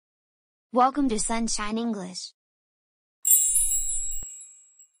Welcome to Sunshine English.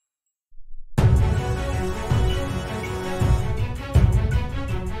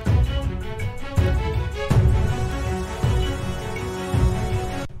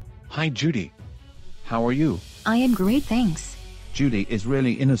 Hi Judy. How are you? I am great, thanks. Judy is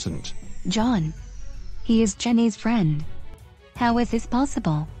really innocent. John. He is Jenny's friend. How is this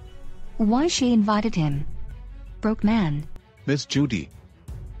possible? Why she invited him? Broke man. Miss Judy,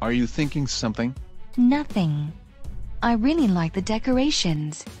 are you thinking something? Nothing. I really like the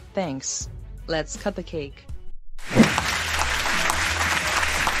decorations. Thanks. Let's cut the cake.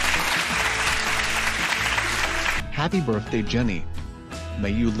 Happy birthday, Jenny.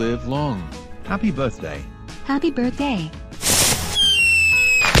 May you live long. Happy birthday. Happy birthday.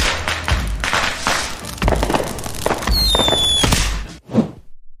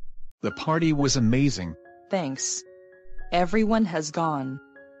 The party was amazing. Thanks. Everyone has gone.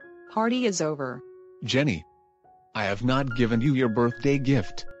 Party is over. Jenny, I have not given you your birthday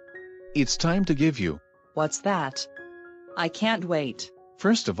gift. It's time to give you. What's that? I can't wait.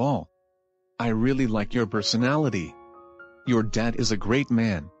 First of all, I really like your personality. Your dad is a great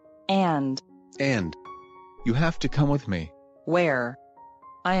man. And You have to come with me. where?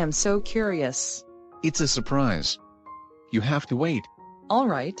 I am so curious. It's a surprise. You have to wait. All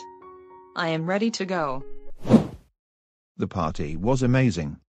right. I am ready to go. The party was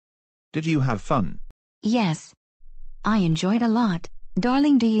amazing. Did you have fun? Yes. I enjoyed a lot.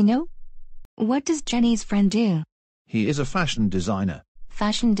 Darling, do you know? What does Jenny's friend do? He is a fashion designer.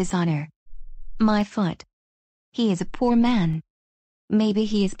 Fashion designer. My foot. He is a poor man. Maybe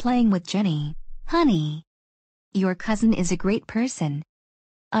he is playing with Jenny. Honey. Your cousin is a great person.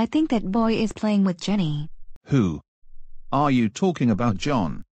 I think that boy is playing with Jenny. Who? Are you talking about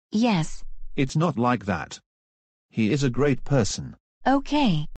John? Yes. It's not like that. He is a great person.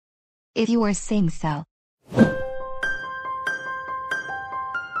 Okay. If you are saying so.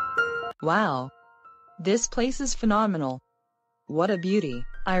 Wow. This place is phenomenal. What a beauty.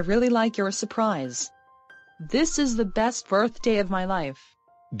 I really like your surprise. This is the best birthday of my life.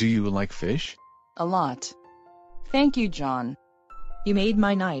 Do you like fish? A lot. Thank you, John. You made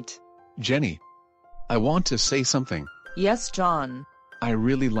my night. Jenny, I want to say something. Yes, John. I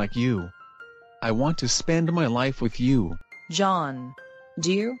really like you. I want to spend my life with you. John.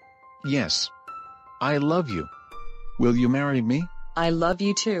 Do you? Yes. I love you. Will you marry me? I love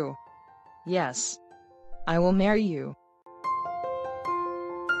you too. Yes. I will marry you.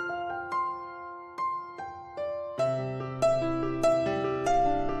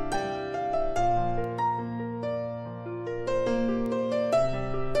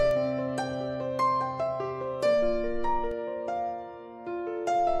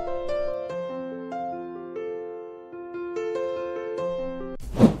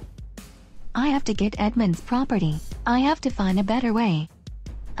 I have to get Edmund's property. I have to find a better way.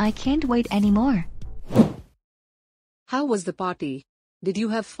 I can't wait anymore. How was the party? Did you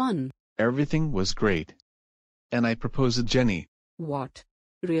have fun? Everything was great. And I proposed to Jenny. What?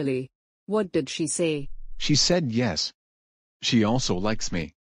 Really? What did she say? She said yes. She also likes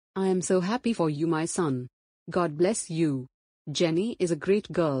me. I am so happy for you, my son. God bless you. Jenny is a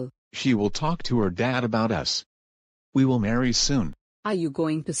great girl. She will talk to her dad about us. We will marry soon. Are you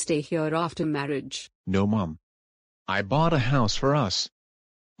going to stay here after marriage? No, Mom. I bought a house for us.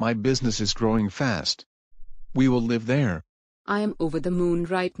 My business is growing fast. We will live there. I am over the moon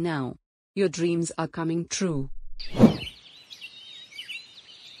right now. Your dreams are coming true.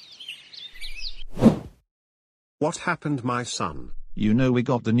 What happened, my son? You know we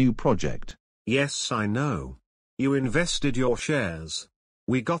got the new project. Yes, I know. You invested your shares.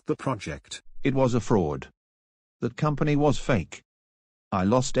 We got the project. It was a fraud. That company was fake. I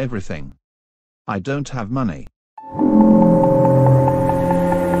lost everything. I don't have money.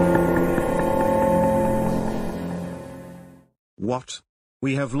 What?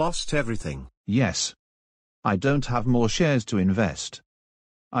 We have lost everything. Yes. I don't have more shares to invest.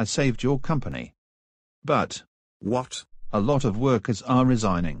 I saved your company. But What? a lot of workers are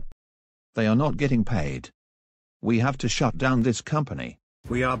resigning. They are not getting paid. We have to shut down this company.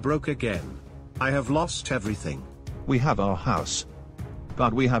 We are broke again. I have lost everything. We have our house.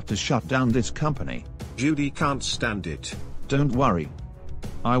 But we have to shut down this company. Judy can't stand it. Don't worry.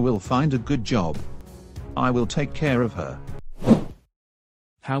 I will find a good job. I will take care of her.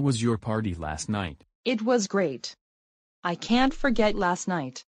 How was your party last night? It was great. I can't forget last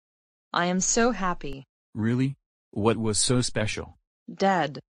night. I am so happy. Really? What was so special?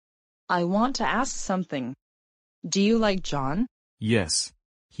 Dad. I want to ask something. Do you like John? Yes.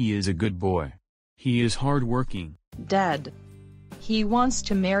 He is a good boy. He is hardworking. Dad. He wants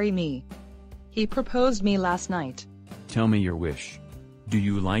to marry me. He proposed me last night. Tell me your wish. Do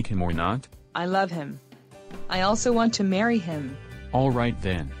you like him or not? I love him. I also want to marry him. All right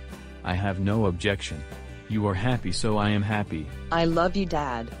then. I have no objection. You are happy, so I am happy. I love you,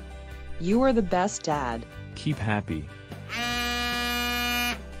 Dad. You are the best dad. Keep happy.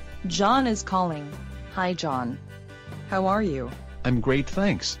 John is calling. Hi, John. How are you? I'm great,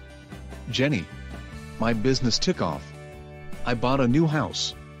 thanks. Jenny, my business took off. I bought a new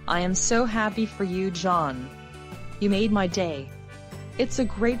house. I am so happy for you, John. You made my day. It's a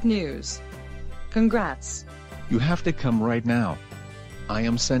great news. Congrats. You have to come right now. I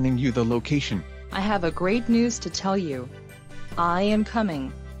am sending you the location. I have a great news to tell you. I am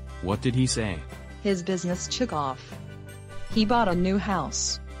coming. What did he say? His business took off. He bought a new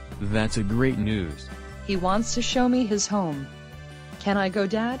house. That's a great news. He wants to show me his home. Can I go,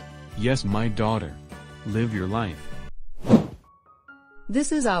 Dad? Yes, my daughter. Live your life.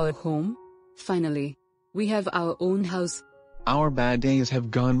 This is our home. Finally, we have our own house. Our bad days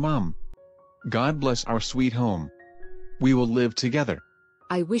have gone, Mom. God bless our sweet home. We will live together.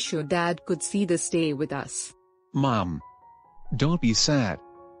 I wish your dad could see this day with us. Mom, don't be sad.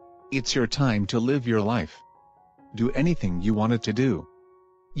 It's your time to live your life. Do anything you wanted to do.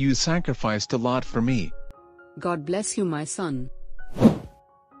 You sacrificed a lot for me. God bless you, my son.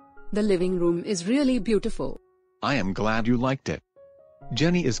 The living room is really beautiful. I am glad you liked it.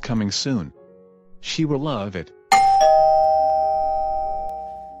 Jenny is coming soon. She will love it.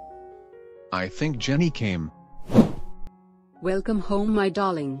 I think Jenny came. Welcome home, my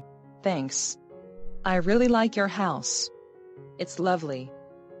darling. Thanks. I really like your house. It's lovely.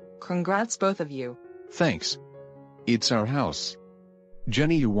 Congrats, both of you. Thanks. It's our house.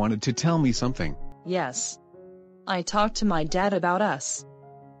 Jenny, you wanted to tell me something. Yes. I talked to my dad about us.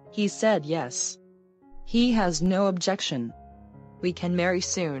 He said yes. He has no objection. We can marry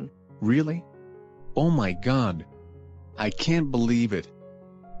soon. Really? Oh my God. I can't believe it.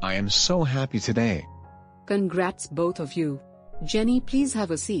 I am so happy today. Congrats, both of you. Jenny, please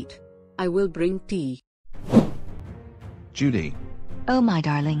have a seat. I will bring tea. Judy, Oh, my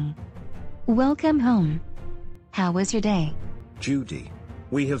darling. Welcome home. How was your day? Judy,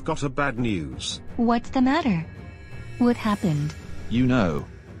 we have got a bad news. What's the matter? What happened? you know.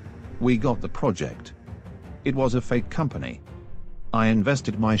 We got the project. It was a fake company. I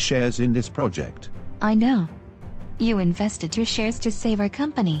invested my shares in this project. I know. You invested your shares to save our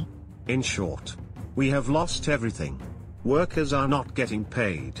company. In short, we have lost everything. Workers are not getting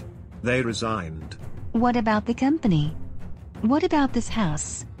paid. They resigned. What about the company? What about this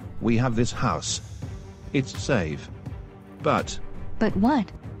house? We have this house. It's safe. But But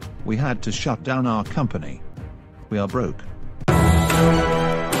what? we had to shut down our company. We are broke.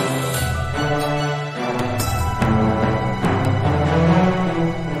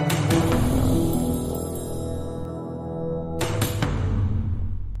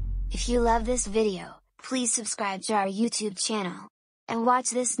 If you love this video, please subscribe to our YouTube channel. And watch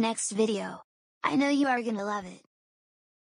this next video. I know you are gonna love it.